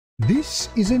This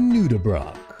is a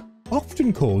nudibranch.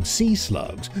 Often called sea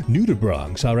slugs,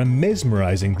 nudibranchs are a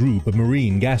mesmerizing group of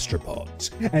marine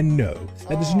gastropods. And no,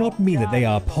 that does not mean that they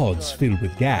are pods filled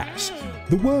with gas.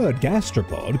 The word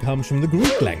gastropod comes from the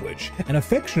Greek language and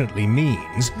affectionately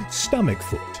means stomach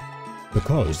foot.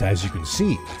 Because, as you can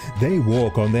see, they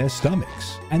walk on their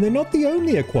stomachs. And they're not the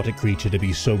only aquatic creature to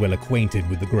be so well acquainted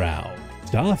with the ground.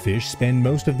 Starfish spend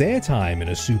most of their time in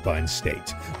a supine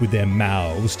state, with their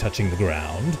mouths touching the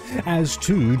ground, as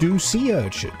too do sea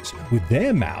urchins, with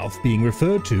their mouth being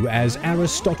referred to as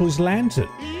Aristotle's lantern.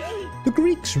 The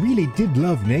Greeks really did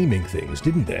love naming things,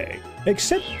 didn't they?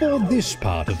 Except for this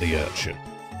part of the urchin.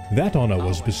 That honor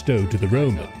was bestowed to the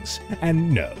Romans,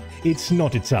 and no, it's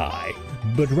not its eye,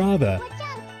 but rather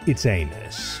its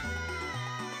anus.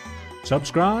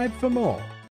 Subscribe for more.